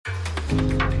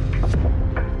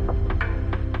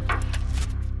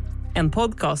en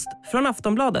podcast från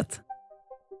Aftonbladet.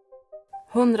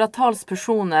 Hundratals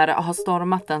personer har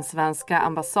stormat den svenska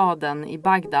ambassaden i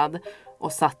Bagdad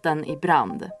och satt den i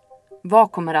brand.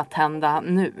 Vad kommer att hända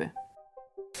nu?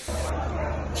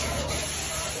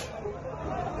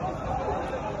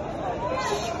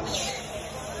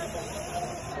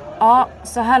 Ja,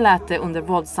 så här lät det under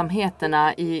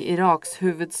våldsamheterna i Iraks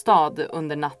huvudstad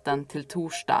under natten till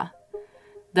torsdag.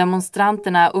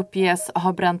 Demonstranterna uppges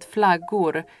ha bränt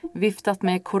flaggor, viftat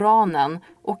med koranen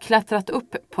och klättrat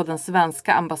upp på den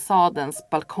svenska ambassadens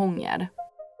balkonger.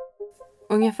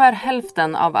 Ungefär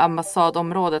hälften av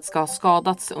ambassadområdet ska ha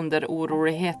skadats under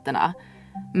oroligheterna,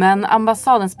 men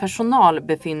ambassadens personal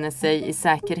befinner sig i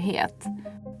säkerhet.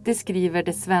 Det skriver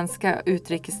det svenska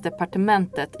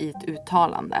utrikesdepartementet i ett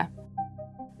uttalande.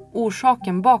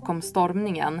 Orsaken bakom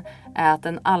stormningen är att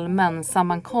en allmän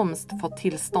sammankomst fått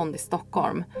tillstånd i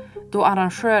Stockholm, då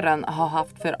arrangören har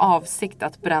haft för avsikt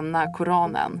att bränna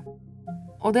koranen.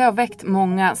 Och det har väckt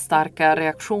många starka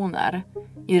reaktioner.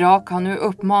 Irak har nu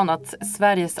uppmanat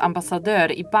Sveriges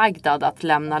ambassadör i Bagdad att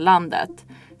lämna landet,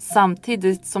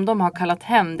 samtidigt som de har kallat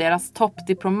hem deras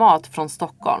toppdiplomat från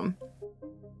Stockholm.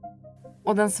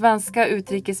 Och den svenska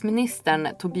utrikesministern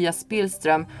Tobias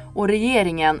Billström och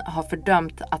regeringen har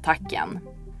fördömt attacken.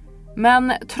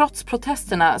 Men trots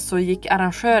protesterna så gick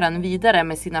arrangören vidare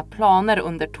med sina planer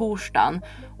under torsdagen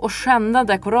och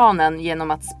skändade koranen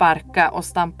genom att sparka och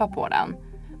stampa på den.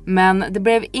 Men det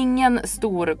blev ingen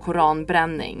stor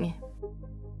koranbränning.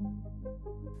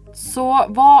 Så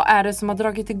vad är det som har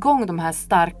dragit igång de här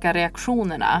starka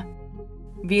reaktionerna?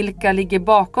 Vilka ligger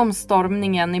bakom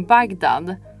stormningen i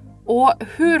Bagdad? Och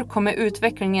hur kommer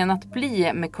utvecklingen att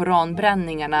bli med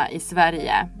koranbränningarna i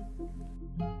Sverige?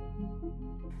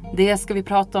 Det ska vi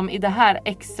prata om i det här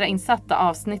extra insatta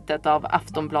avsnittet av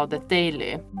Aftonbladet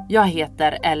Daily. Jag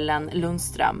heter Ellen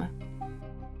Lundström.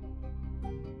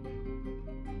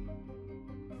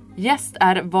 Gäst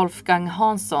är Wolfgang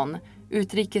Hansson,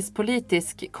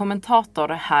 utrikespolitisk kommentator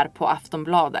här på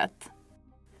Aftonbladet.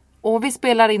 Och vi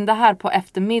spelar in det här på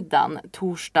eftermiddagen,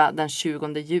 torsdag den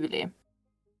 20 juli.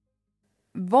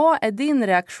 Vad är din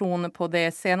reaktion på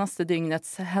det senaste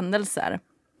dygnets händelser?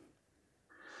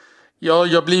 Ja,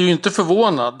 jag blir ju inte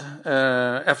förvånad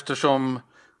eftersom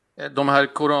de här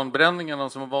koranbränningarna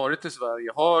som har varit i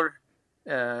Sverige har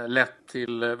lett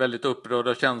till väldigt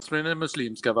upprörda känslor i den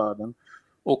muslimska världen.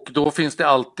 Och då finns det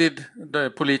alltid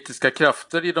politiska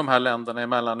krafter i de här länderna i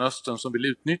Mellanöstern som vill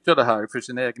utnyttja det här för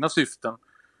sina egna syften.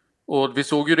 Och vi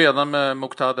såg ju redan med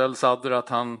Muqtada al-Sadr att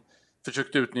han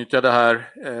försökte utnyttja det här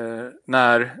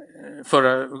när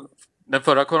den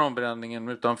förra koranbränningen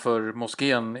utanför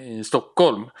moskén i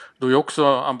Stockholm, då ju också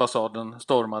ambassaden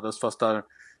stormades fast där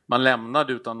man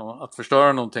lämnade utan att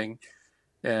förstöra någonting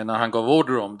när han gav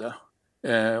order om det.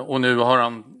 Och nu har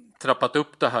han trappat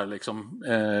upp det här liksom.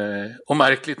 Och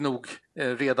märkligt nog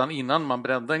redan innan man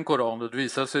brände en koran, och det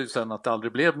visade sig sen att det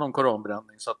aldrig blev någon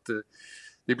koranbränning, så att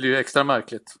det blir ju extra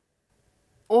märkligt.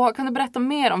 Och kan du berätta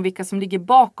mer om vilka som ligger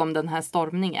bakom den här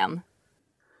stormningen?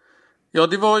 Ja,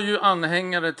 det var ju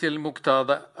anhängare till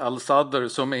Muqtada al-Sadr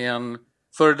som är en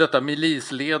före detta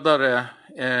milisledare,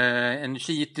 en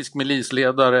shiitisk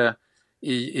milisledare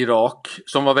i Irak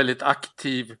som var väldigt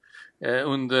aktiv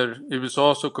under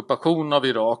USAs ockupation av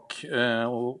Irak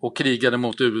och krigade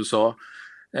mot USA.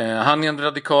 Han är en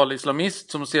radikal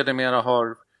islamist som sedermera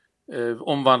har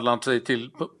omvandlat sig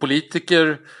till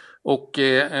politiker och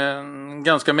en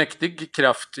ganska mäktig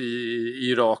kraft i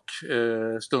Irak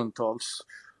stundtals.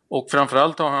 Och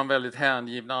framförallt har han väldigt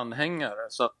hängivna anhängare,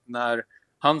 så att när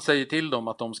han säger till dem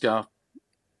att de ska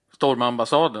storma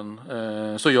ambassaden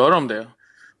så gör de det.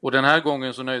 Och den här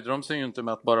gången så nöjde de sig ju inte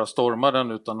med att bara storma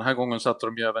den, utan den här gången satte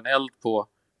de ju även eld på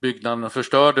byggnaden och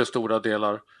förstörde stora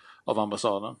delar av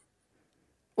ambassaden.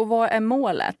 Och vad är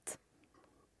målet?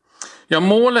 Ja,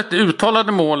 det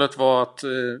uttalade målet var att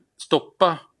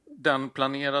stoppa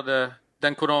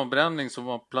den koranbränning som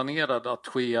var planerad att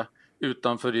ske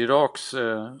utanför Iraks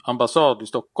ambassad i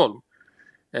Stockholm.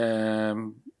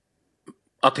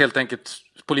 Att helt enkelt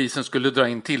polisen skulle dra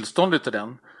in tillståndet till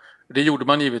den. Det gjorde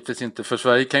man givetvis inte, för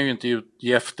Sverige kan ju inte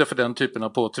ge efter för den typen av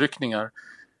påtryckningar.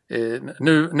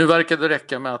 Nu verkar det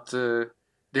räcka med att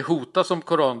det hotas om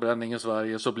koranbränning i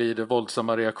Sverige, så blir det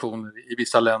våldsamma reaktioner i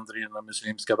vissa länder i den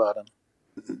muslimska världen.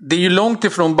 Det är ju långt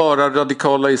ifrån bara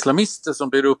radikala islamister som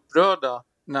blir upprörda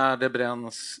när det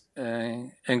bränns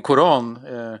en koran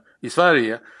i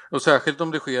Sverige. Och särskilt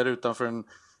om det sker utanför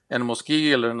en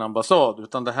moské eller en ambassad.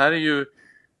 Utan det här är ju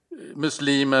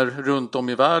muslimer runt om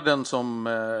i världen som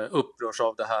upprörs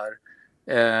av det här.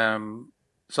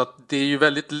 Så att det är ju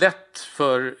väldigt lätt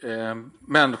för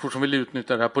människor som vill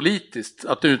utnyttja det här politiskt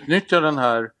att utnyttja den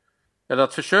här, eller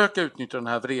att försöka utnyttja den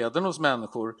här vreden hos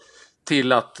människor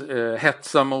till att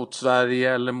hetsa mot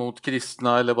Sverige eller mot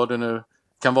kristna eller vad det nu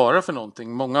kan vara för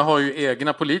någonting. Många har ju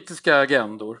egna politiska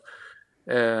agendor.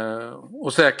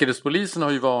 Och Säkerhetspolisen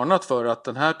har ju varnat för att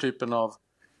den här typen av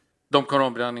de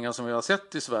koranbränningar som vi har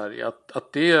sett i Sverige,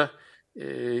 att det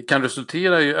kan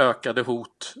resultera i ökade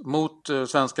hot mot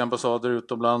svenska ambassader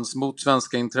utomlands, mot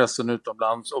svenska intressen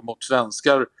utomlands och mot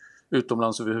svenskar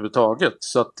utomlands överhuvudtaget.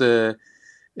 Så att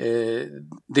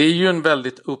det är ju en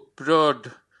väldigt upprörd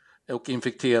och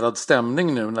infekterad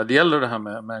stämning nu när det gäller det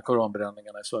här med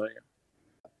koranbränningarna i Sverige.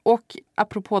 Och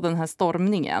apropå den här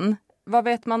stormningen, vad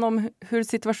vet man om hur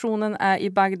situationen är i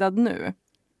Bagdad nu?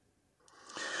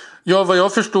 Ja, vad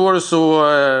jag förstår så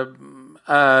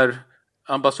är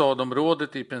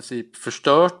ambassadområdet i princip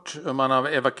förstört. Man har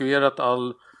evakuerat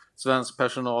all svensk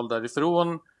personal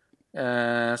därifrån.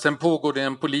 Sen pågår det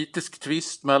en politisk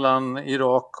tvist mellan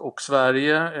Irak och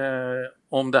Sverige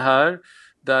om det här.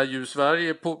 Där ju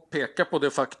Sverige pekar på det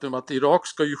faktum att Irak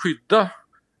ska ju skydda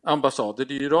ambassader.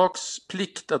 Det är Iraks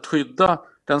plikt att skydda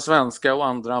den svenska och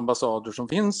andra ambassader som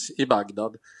finns i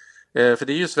Bagdad. För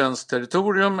det är ju svenskt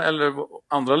territorium eller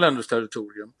andra länders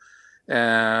territorium.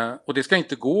 Och det ska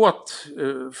inte gå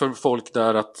för folk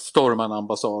där att storma en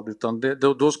ambassad, utan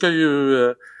då ska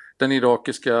ju den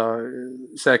irakiska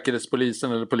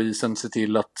säkerhetspolisen eller polisen se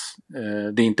till att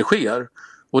det inte sker.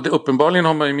 Och uppenbarligen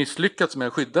har man ju misslyckats med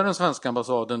att skydda den svenska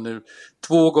ambassaden nu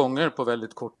 2 gånger på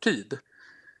väldigt kort tid.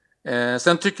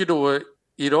 Sen tycker då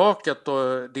Irak att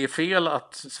det är fel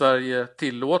att Sverige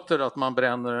tillåter att man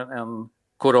bränner en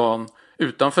koran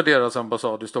utanför deras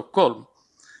ambassad i Stockholm.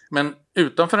 Men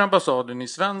utanför ambassaden i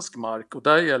svensk mark, och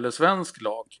där gäller svensk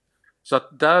lag. Så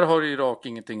att där har Irak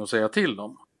ingenting att säga till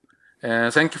om.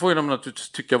 Sen får de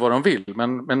naturligtvis tycka vad de vill.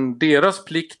 Men deras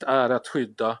plikt är att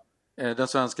skydda den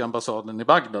svenska ambassaden i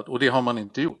Bagdad. Och det har man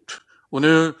inte gjort. Och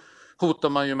nu hotar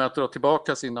man ju med att dra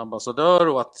tillbaka sin ambassadör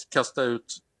och att kasta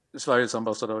ut Sveriges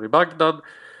ambassadör i Bagdad.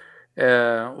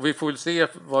 Och vi får väl se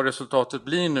vad resultatet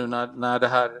blir nu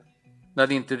när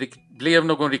det inte blev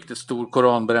någon riktigt stor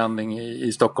koranbränning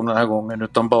i Stockholm den här gången,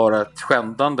 utan bara ett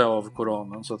skändande av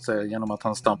koranen så att säga, genom att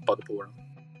han stampade på den.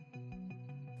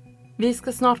 Vi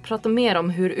ska snart prata mer om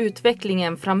hur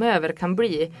utvecklingen framöver kan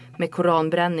bli med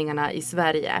koranbränningarna i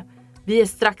Sverige. Vi är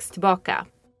strax tillbaka.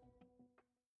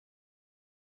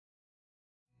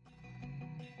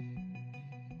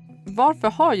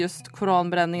 Varför har just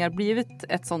koranbränningar blivit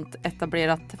ett sånt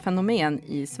etablerat fenomen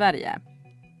i Sverige?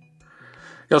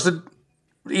 Ja, så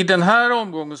i den här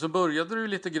omgången så började det ju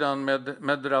lite grann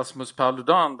med Rasmus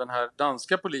Paludan, den här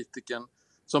danska politikern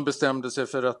som bestämde sig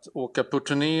för att åka på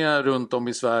turné runt om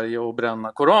i Sverige och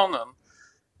bränna koranen.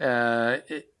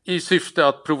 I syfte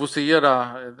att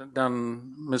provocera den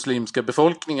muslimska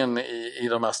befolkningen i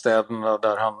de här städerna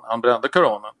där han brände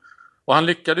koranen. Och han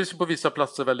lyckades på vissa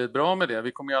platser väldigt bra med det.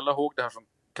 Vi kommer ju alla ihåg det här som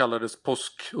kallades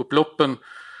påskupploppen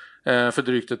för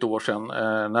drygt ett år sedan.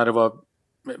 När det var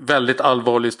väldigt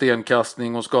allvarlig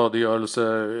stenkastning och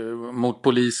skadegörelse mot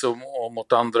polis och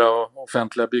mot andra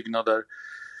offentliga byggnader.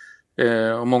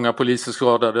 Och många poliser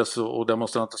skadades och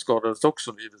demonstranter skadades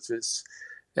också givetvis.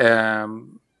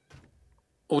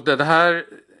 Och det här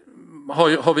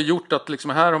har vi gjort att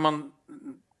liksom här har man,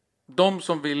 de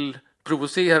som vill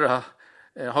provocera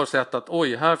har sett att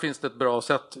oj, här finns det ett bra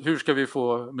sätt. Hur ska vi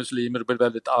få muslimer att bli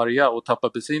väldigt arga och tappa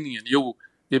besinningen? Jo,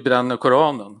 vi bränner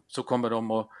koranen, så kommer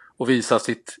de att visa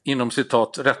sitt, inom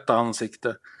citat, rätta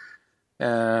ansikte.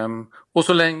 Och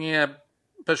så länge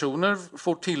personer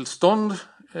får tillstånd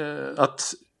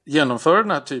att genomföra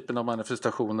den här typen av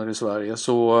manifestationer i Sverige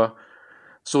så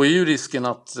är ju risken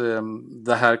att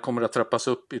det här kommer att trappas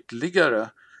upp ytterligare.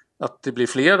 Att det blir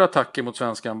fler attacker mot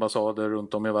svenska ambassader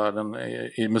runt om i världen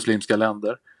i muslimska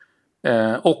länder.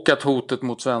 Och att hotet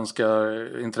mot svenska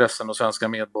intressen och svenska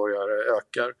medborgare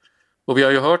ökar. Och vi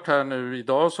har ju hört här nu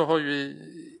idag så har ju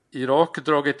Irak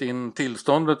dragit in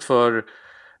tillståndet för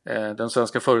den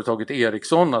svenska företaget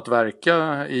Ericsson att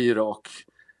verka i Irak.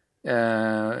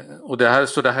 Och det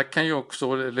här kan ju också,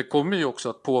 eller kommer ju också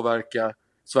att påverka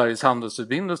Sveriges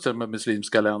handelsförbindelser med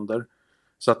muslimska länder.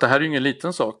 Så att det här är ju ingen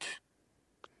liten sak.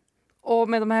 Och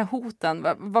med de här hoten,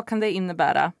 vad kan det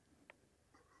innebära?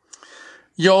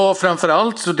 Ja,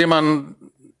 framförallt så det man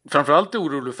framförallt är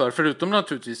orolig för, förutom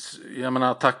naturligtvis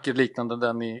attacker liknande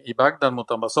den i Bagdad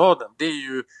mot ambassaden, det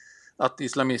är ju att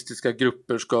islamistiska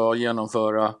grupper ska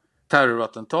genomföra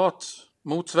terrorattentat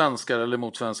mot svenskar eller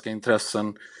mot svenska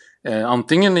intressen,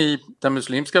 antingen i den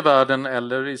muslimska världen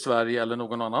eller i Sverige eller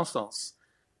någon annanstans.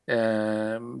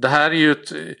 Det här är ju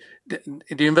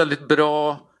det är en väldigt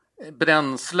bra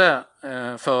bränsle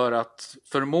för att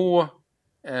förmå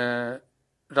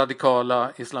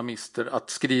radikala islamister att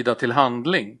skrida till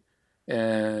handling.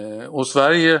 Och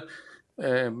Sverige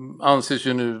anses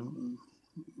ju nu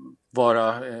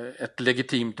vara ett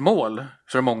legitimt mål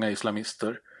för många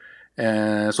islamister.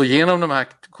 Så genom de här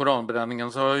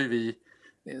koranbränningarna så har ju vi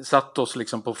satt oss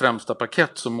liksom på främsta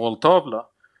parkett som måltavla.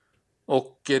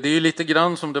 Och det är ju lite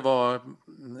grann som det var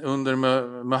under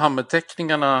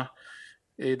Muhammed-teckningarna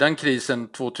i den krisen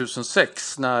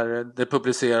 2006 när det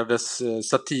publicerades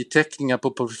satirteckningar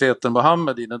på profeten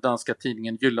Muhammed i den danska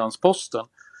tidningen Jyllandsposten.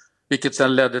 Vilket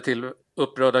sedan ledde till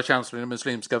upprörda känslor i den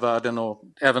muslimska världen och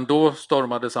även då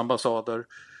stormades ambassader.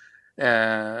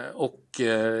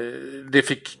 Det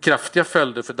fick kraftiga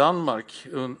följder för Danmark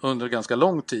under ganska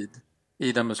lång tid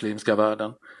i den muslimska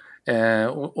världen.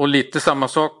 Och lite samma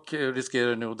sak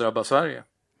riskerar nu att drabba Sverige.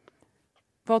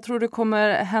 Vad tror du kommer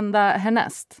hända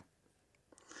härnäst?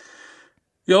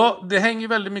 Ja, det hänger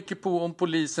väldigt mycket på om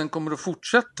polisen kommer att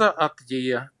fortsätta att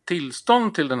ge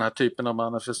tillstånd till den här typen av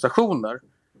manifestationer.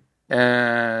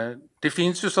 Det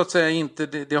finns ju så att säga inte,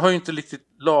 det har ju inte riktigt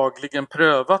lagligen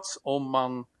prövats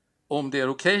om det är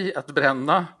okej att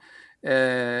bränna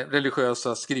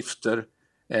religiösa skrifter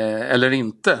eller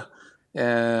inte.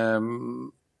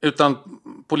 Utan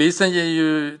polisen ger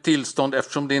ju tillstånd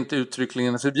eftersom det inte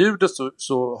uttryckligen är förbjudet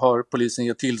så har polisen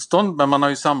gett tillstånd. Men man har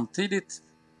ju samtidigt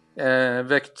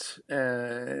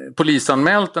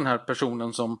polisanmält den här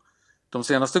personen som de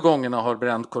senaste gångerna har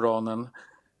bränt koranen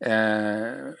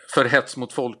för hets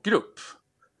mot folkgrupp.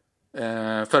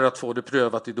 För att få det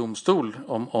prövat i domstol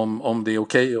om det är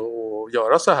okej att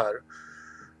göra så här.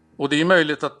 Och det är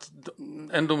möjligt att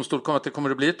en domstol att det kommer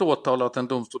att bli ett åtal och att en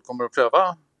domstol kommer att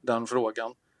pröva den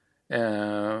frågan.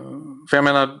 För jag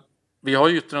menar, vi har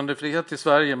ju yttrandefrihet i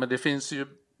Sverige men det finns ju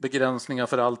begränsningar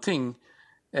för allting.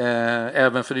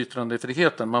 Även för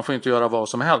yttrandefriheten. Man får inte göra vad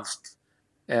som helst.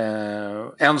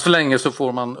 Än så länge så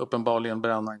får man uppenbarligen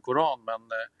bränna en koran men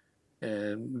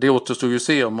det återstår ju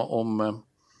se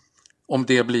om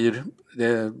det blir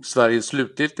Sveriges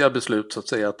slutgiltiga beslut så att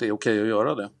säga att det är okej att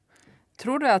göra det.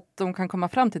 Tror du att de kan komma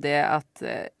fram till det att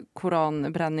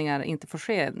koranbränningar inte får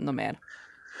ske något mer?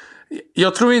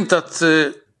 Jag tror inte att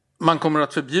man kommer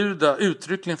att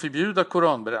uttryckligen förbjuda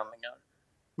koranbränningar.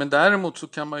 Men däremot så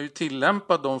kan man ju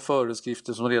tillämpa de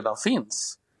föreskrifter som redan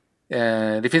finns.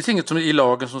 Det finns inget i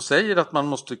lagen som säger att man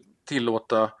måste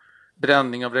tillåta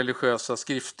bränning av religiösa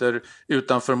skrifter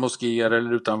utanför moskéer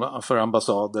eller utanför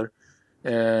ambassader.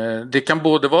 Det kan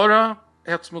både vara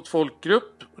hets mot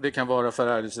folkgrupp och det kan vara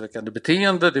förargelseväckande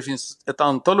beteende. Det finns ett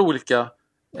antal olika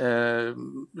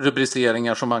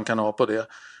rubriceringar som man kan ha på det.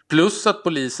 Plus att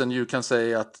polisen ju kan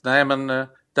säga att nej men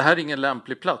det här är ingen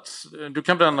lämplig plats. Du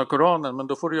kan bränna koranen men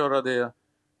då får du göra det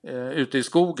ute i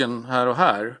skogen här och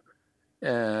här.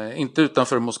 Inte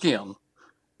utanför moskén.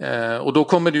 Och då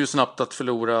kommer det ju snabbt att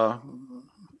förlora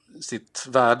sitt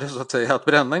värde så att säga att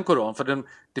bränna en koran. För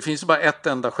det finns ju bara ett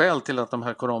enda skäl till att de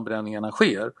här koranbränningarna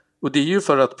sker. Och det är ju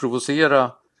för att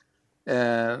provocera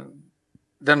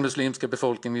den muslimska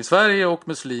befolkningen i Sverige och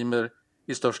muslimer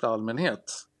i största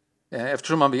allmänhet.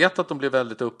 Eftersom man vet att de blir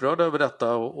väldigt upprörda över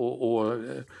detta och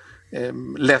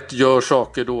lätt gör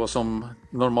saker då som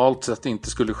normalt sett inte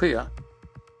skulle ske.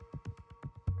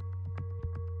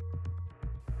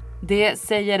 Det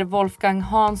säger Wolfgang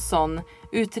Hansson,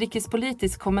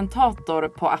 utrikespolitisk kommentator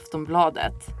på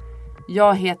Aftonbladet.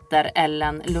 Jag heter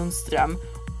Ellen Lundström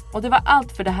och det var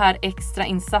allt för det här extra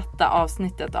insatta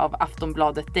avsnittet av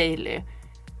Aftonbladet Daily.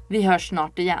 Vi hörs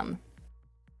snart igen.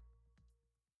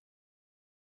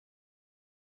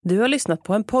 Du har lyssnat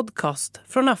på en podcast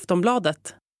från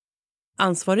Aftonbladet.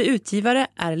 Ansvarig utgivare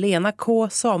är Lena K.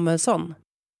 Samuelsson.